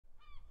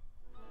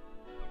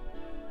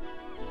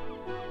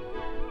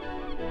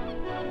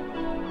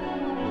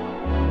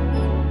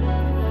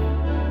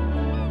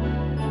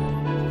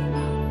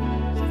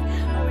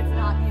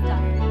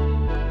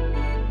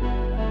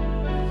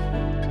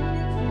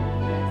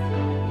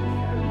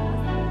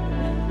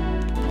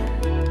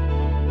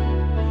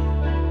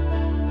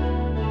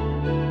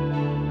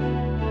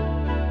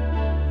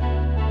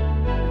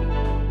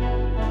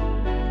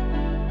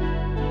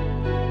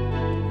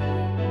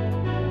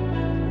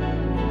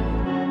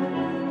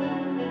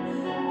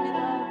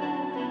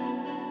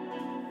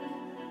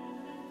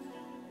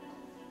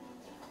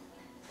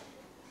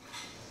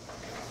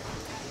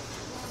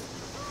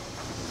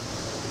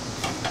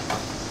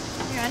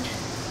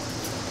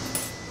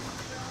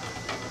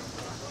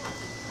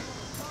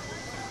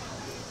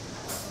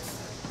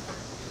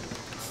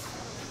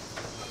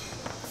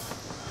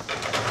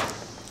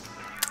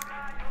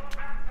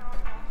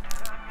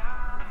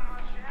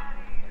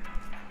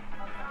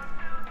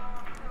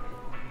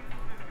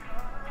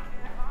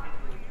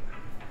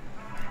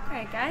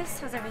Alright guys,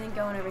 how's everything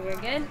going over here?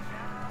 Good?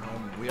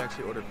 We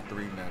actually ordered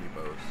 3 natty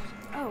bows.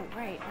 Oh,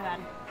 right, my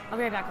bad. I'll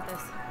be right back with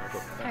this. Alright,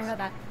 cool. Sorry about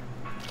that.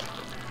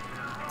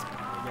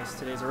 I guess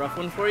today's a rough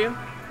one for you. We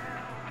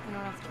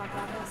don't have to talk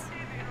about this.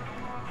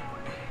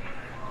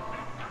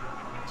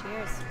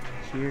 Cheers.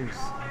 Cheers.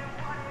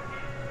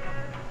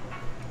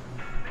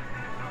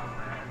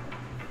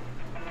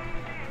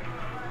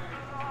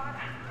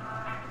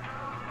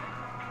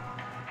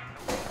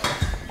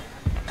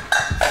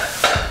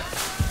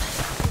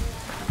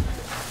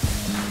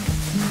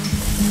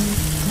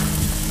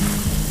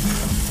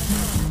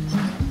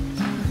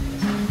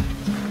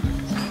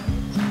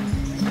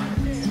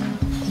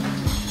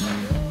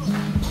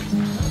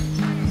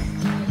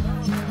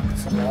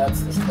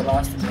 This is the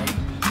last of me.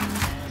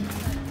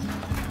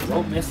 I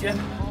won't miss you,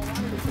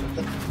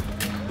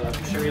 but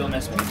I'm sure you'll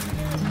miss me.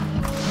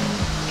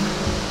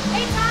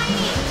 Hey,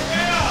 Tiny!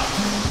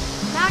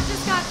 Yeah! Mac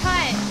just got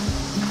cut.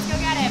 Let's go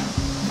get him.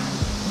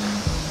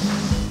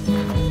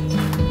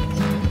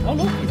 Oh,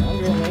 look, he's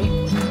hungry at me.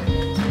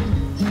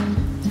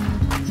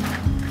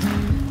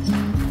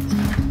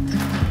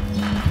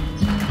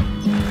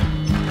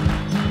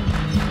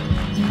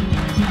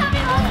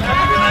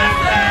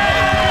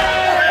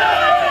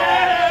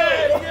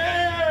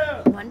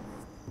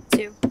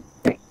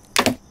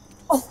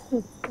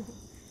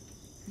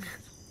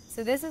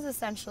 So this is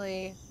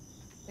essentially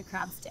the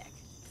crab stick.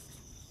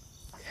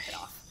 I'll rip it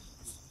off.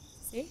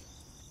 See?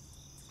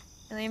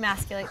 And then you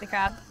emasculate the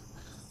crab.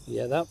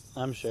 Yeah,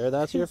 I'm sure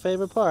that's your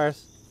favorite part.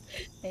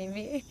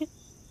 Maybe.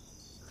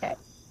 Okay,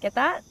 get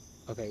that?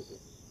 Okay,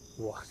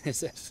 what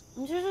is it?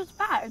 It's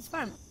fat, it's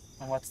fun.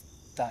 And what's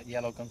that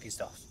yellow gunky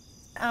stuff?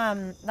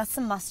 That's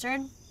some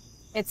mustard.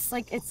 It's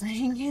like it's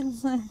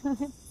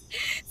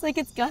like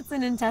its guts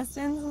and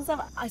intestines and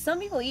stuff. Some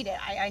people eat it,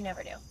 I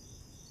never do.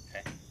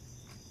 Okay.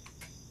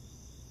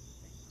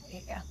 There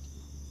you go.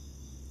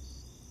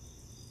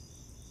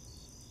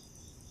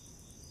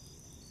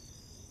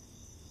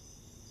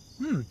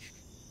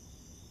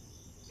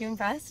 You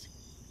impressed?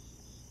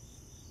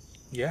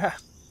 Yeah,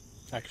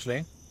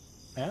 actually,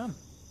 I am.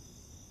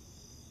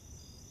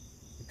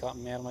 You've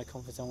gotten me out of my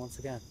comfort zone once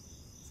again.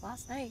 It's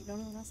last night. You don't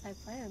know what else I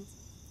have plans.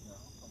 No,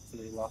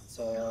 hopefully lots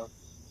of...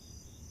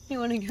 You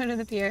want to go to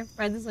the pier,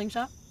 ride the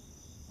slingshot?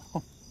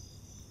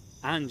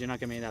 And you're not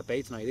giving me that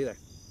bait tonight either.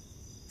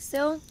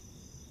 Still,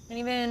 not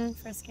even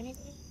for a skinny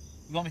dip.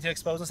 You want me to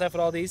expose myself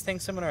with all these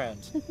things swimming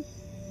around?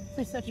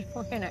 You're such a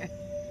foreigner.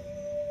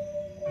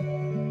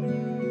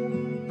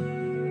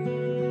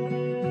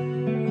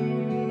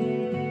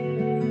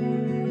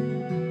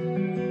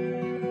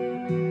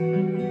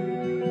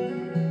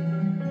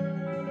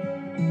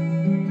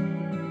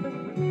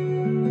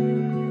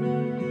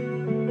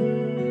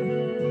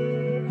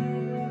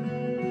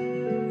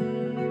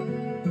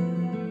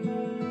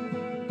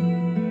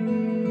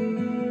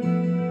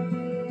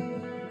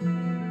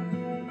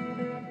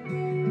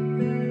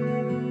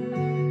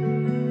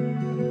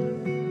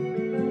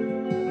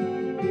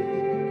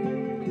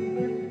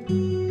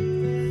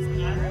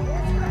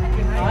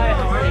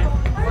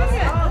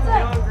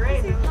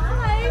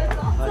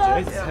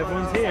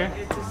 Everyone's here.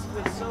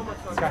 It's so much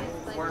fun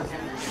work,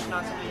 and it's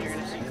not something you're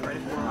going to see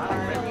credit for.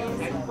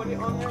 And put it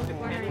on there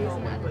depending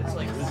on what, but it's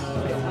like with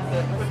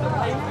the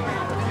pipe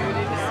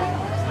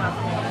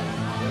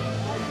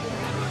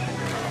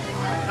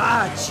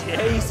Ah,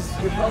 Jesus,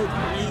 you're both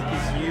weak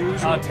as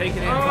usual. I'll take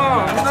it in.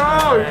 Oh,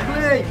 no,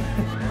 please.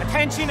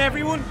 Attention,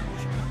 everyone.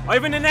 I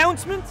have an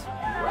announcement.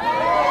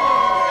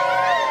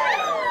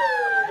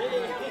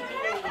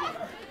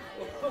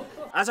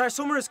 As our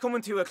summer is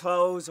coming to a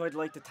close, I'd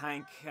like to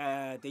thank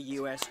the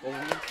US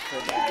government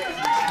for the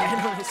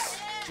generous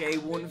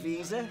J-1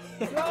 visa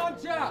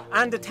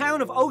and the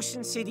town of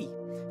Ocean City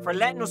for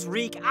letting us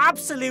wreak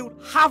absolute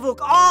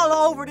havoc all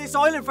over this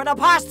island for the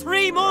past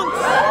 3 months.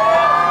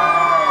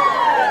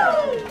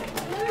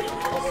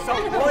 So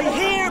I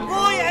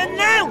hereby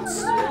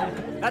announce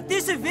that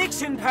this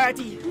eviction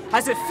party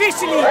has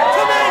officially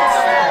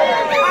commenced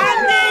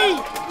and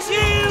the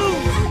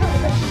Jews!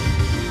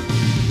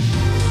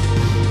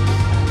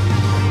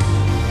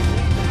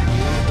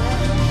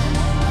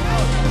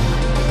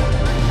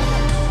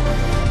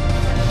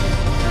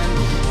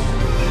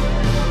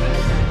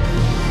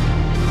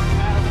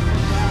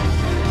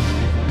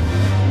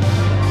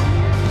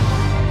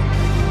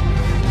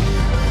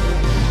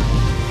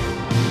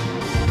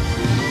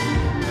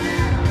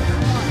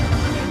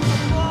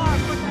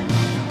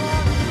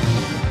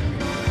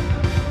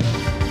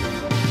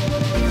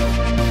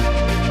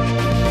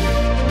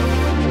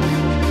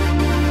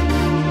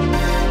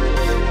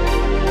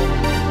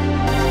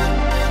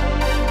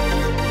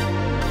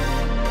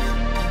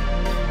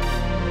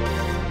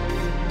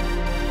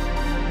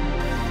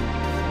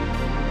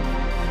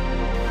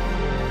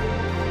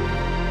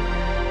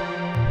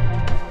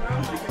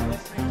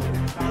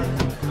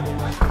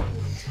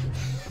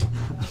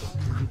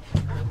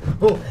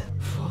 Oh,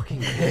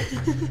 fucking hell.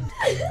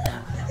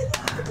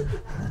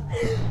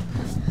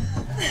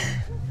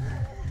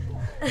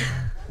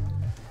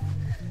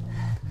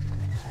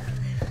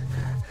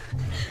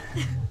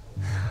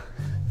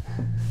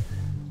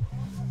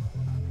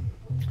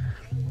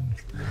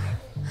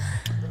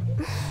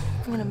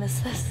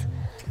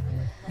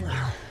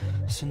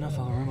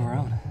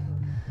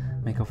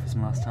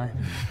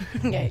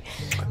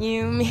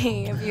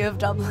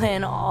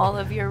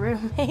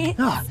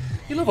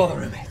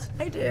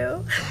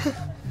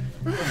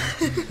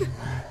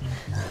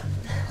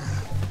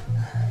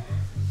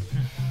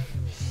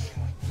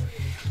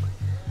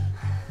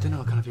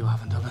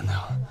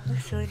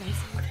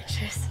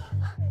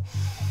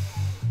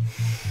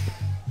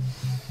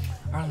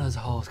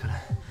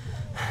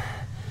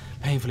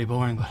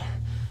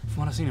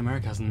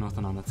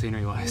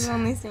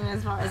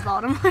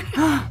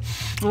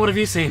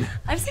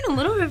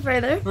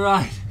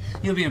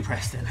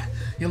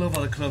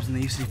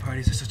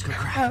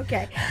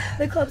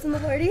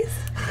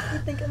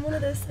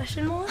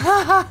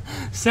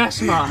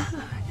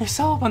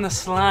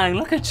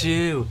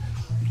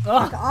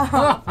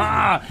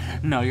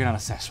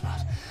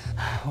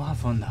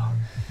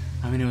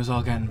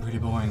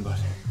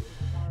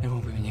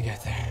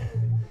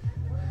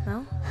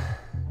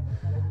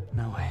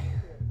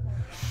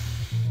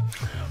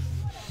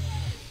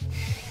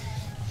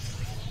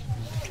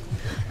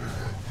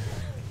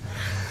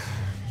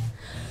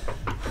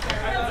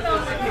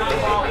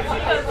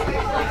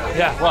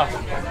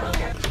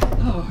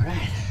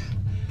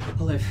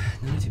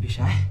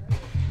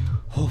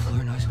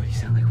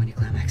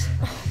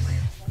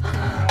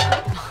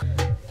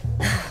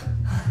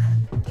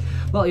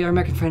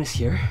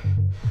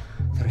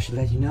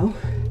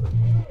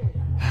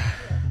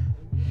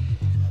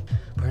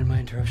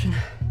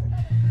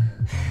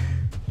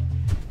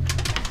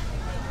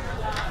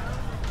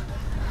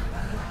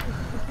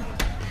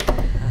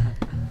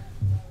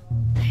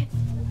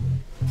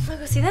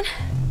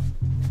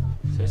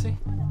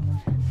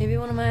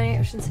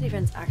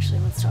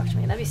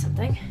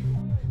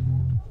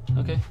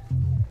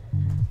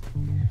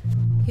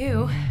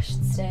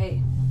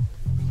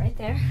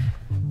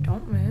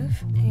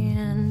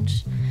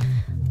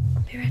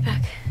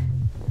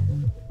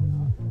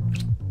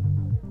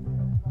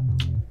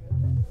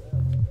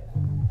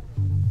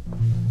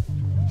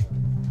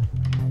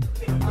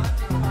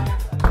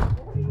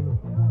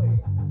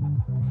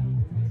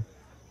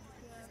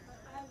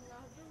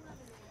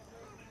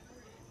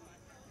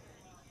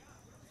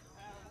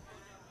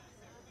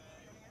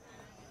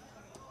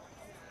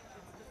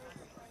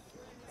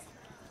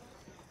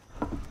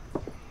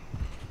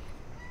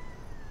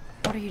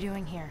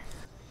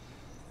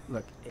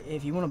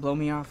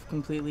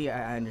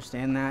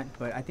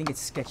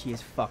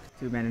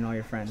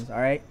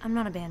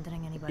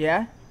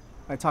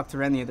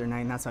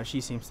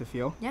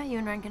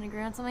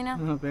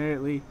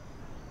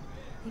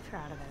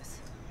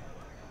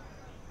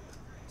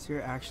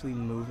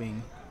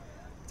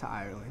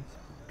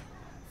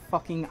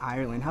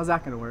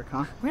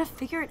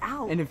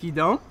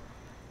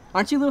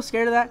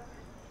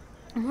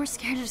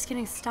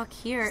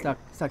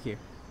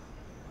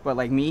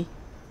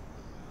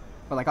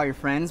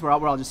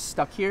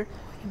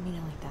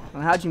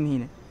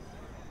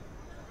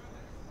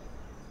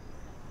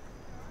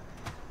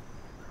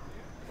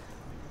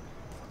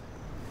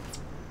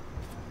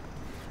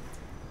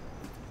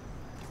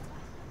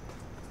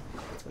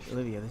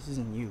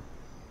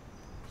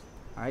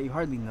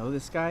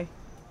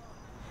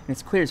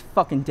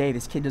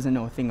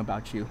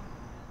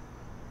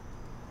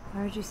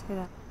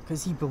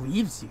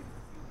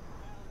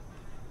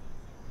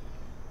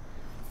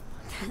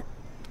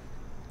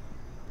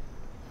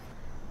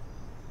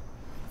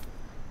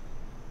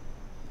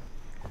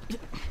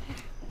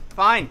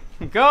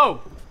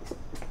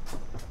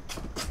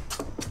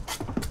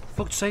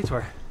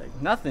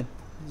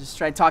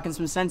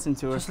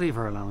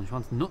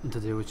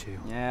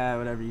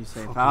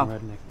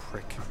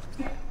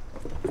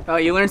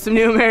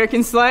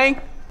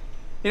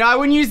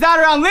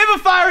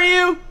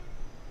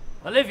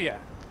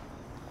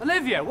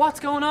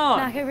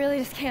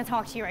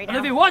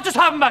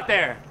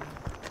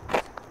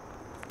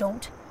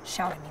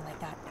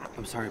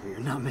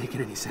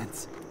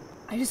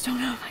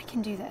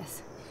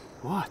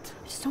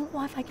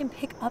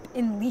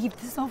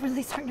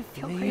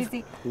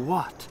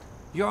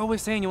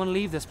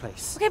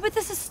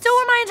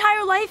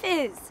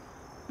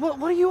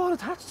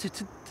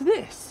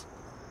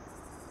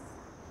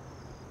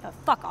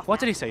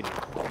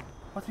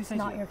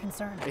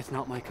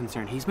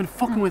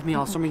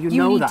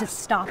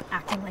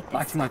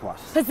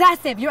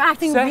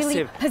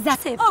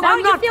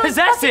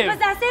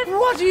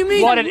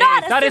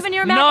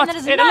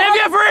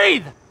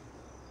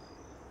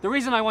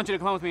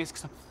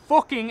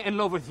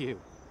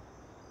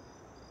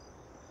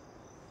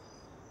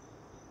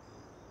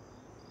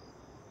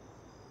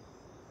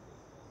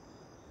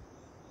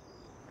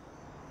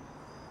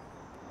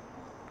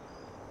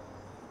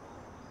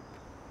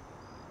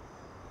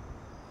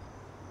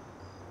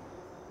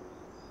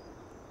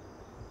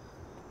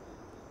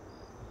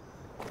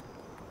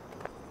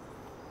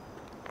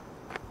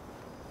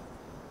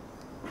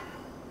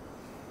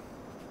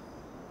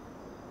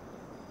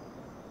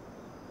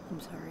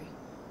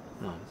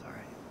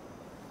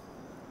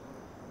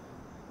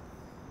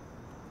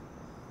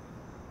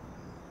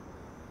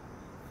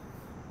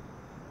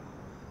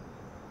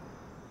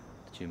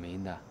 Do you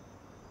mean that?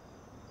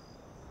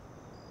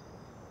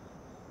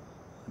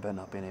 About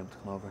not being able to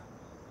come over?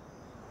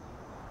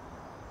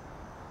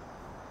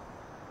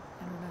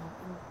 I don't know.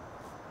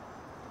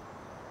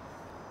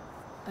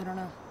 I don't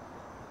know.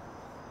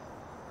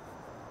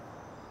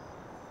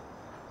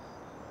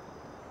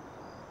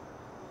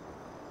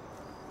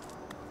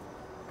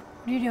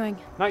 What are you doing?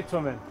 Night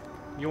swimming.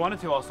 You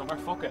wanted to all summer,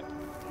 fuck it.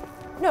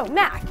 No,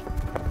 Mac!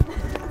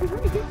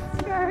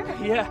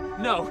 Yeah,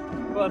 no,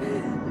 but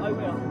I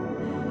will.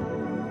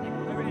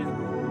 I really am.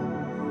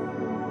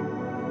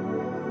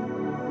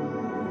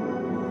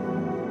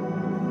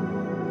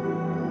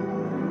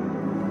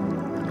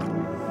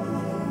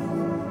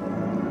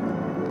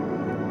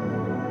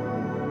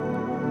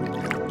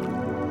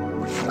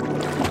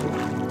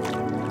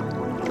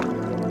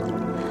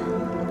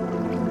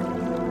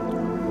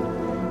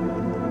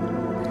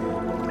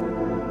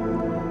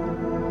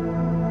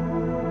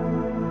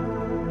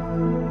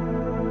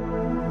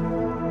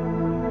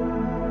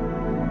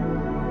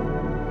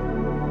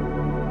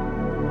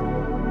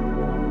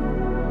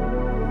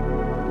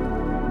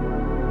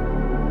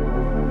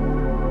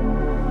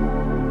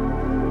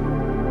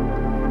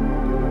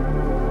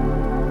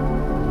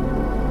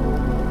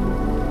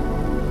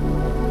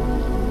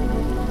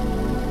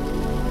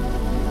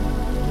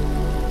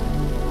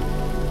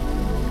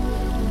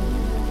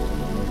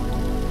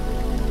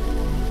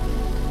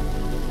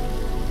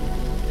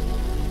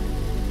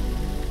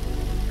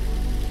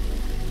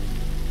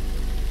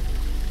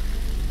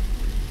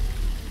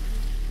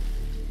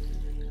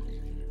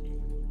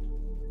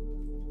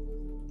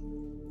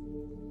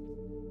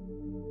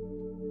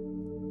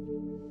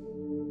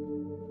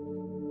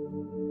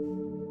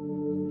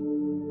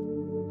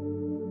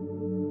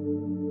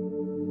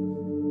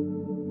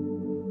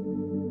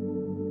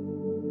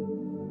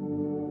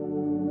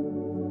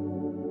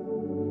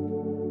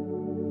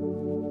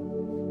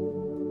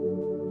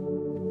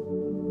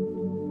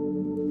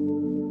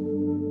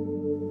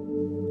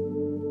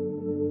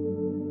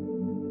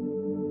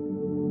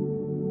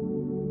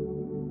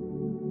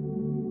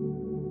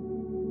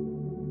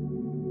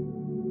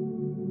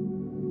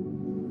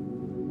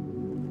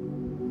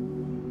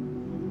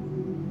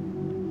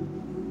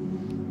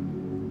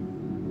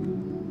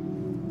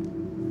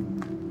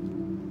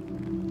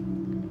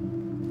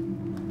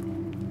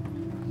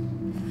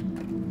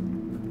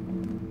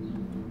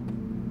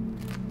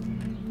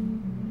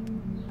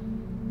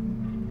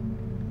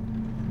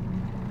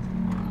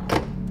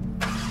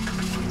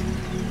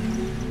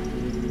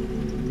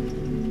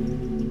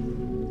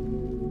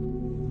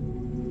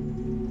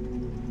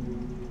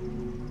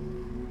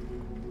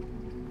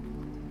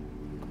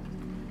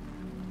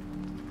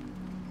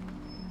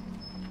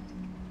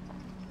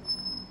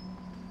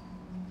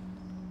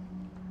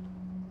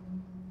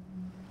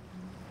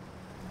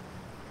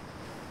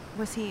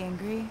 Was he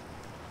angry?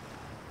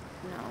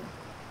 No.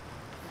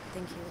 I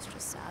think he was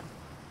just sad.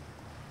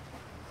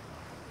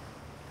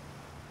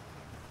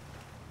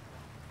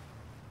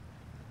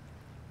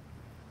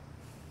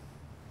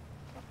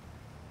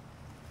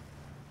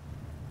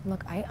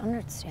 Look, I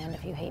understand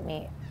if you hate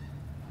me.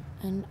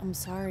 And I'm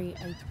sorry,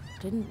 I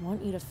didn't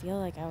want you to feel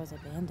like I was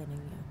abandoning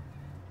you.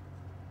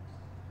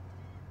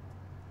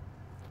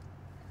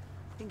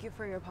 Thank you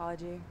for your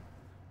apology.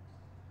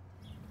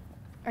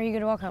 Are you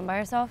gonna walk home by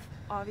yourself?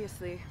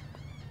 Obviously.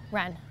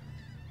 Ren.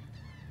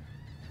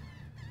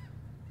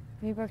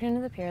 Have you broken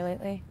into the pier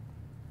lately?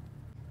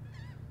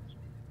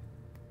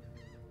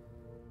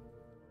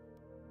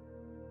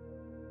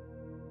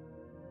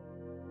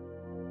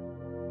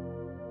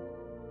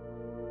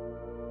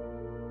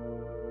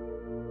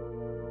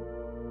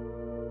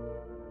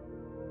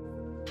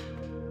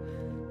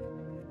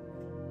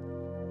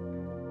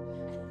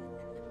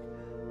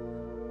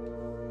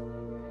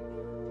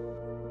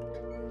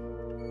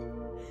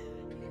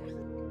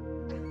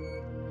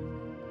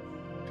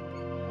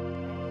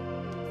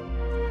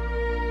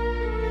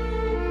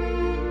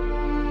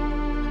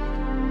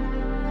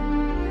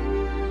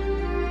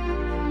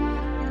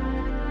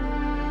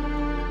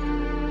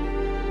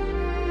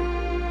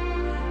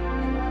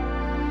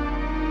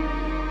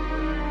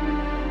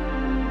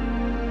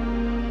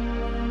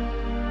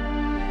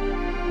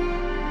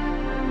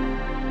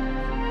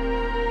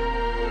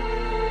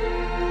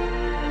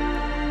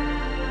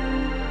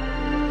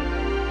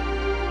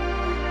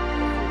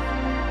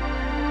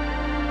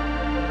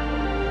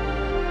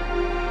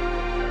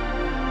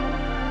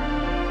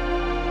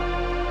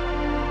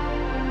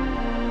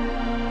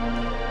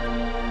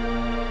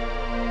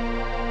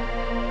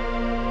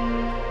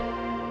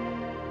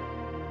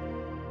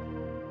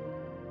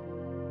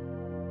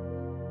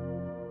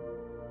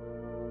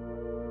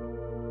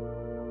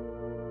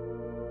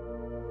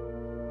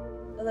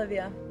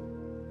 Olivia.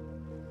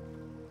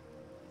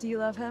 Do you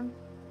love him?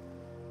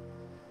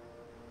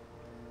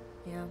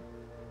 Yeah.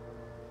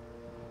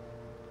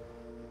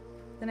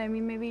 Then I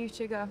mean, maybe you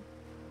should go.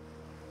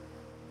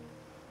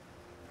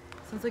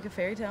 Sounds like a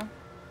fairy tale.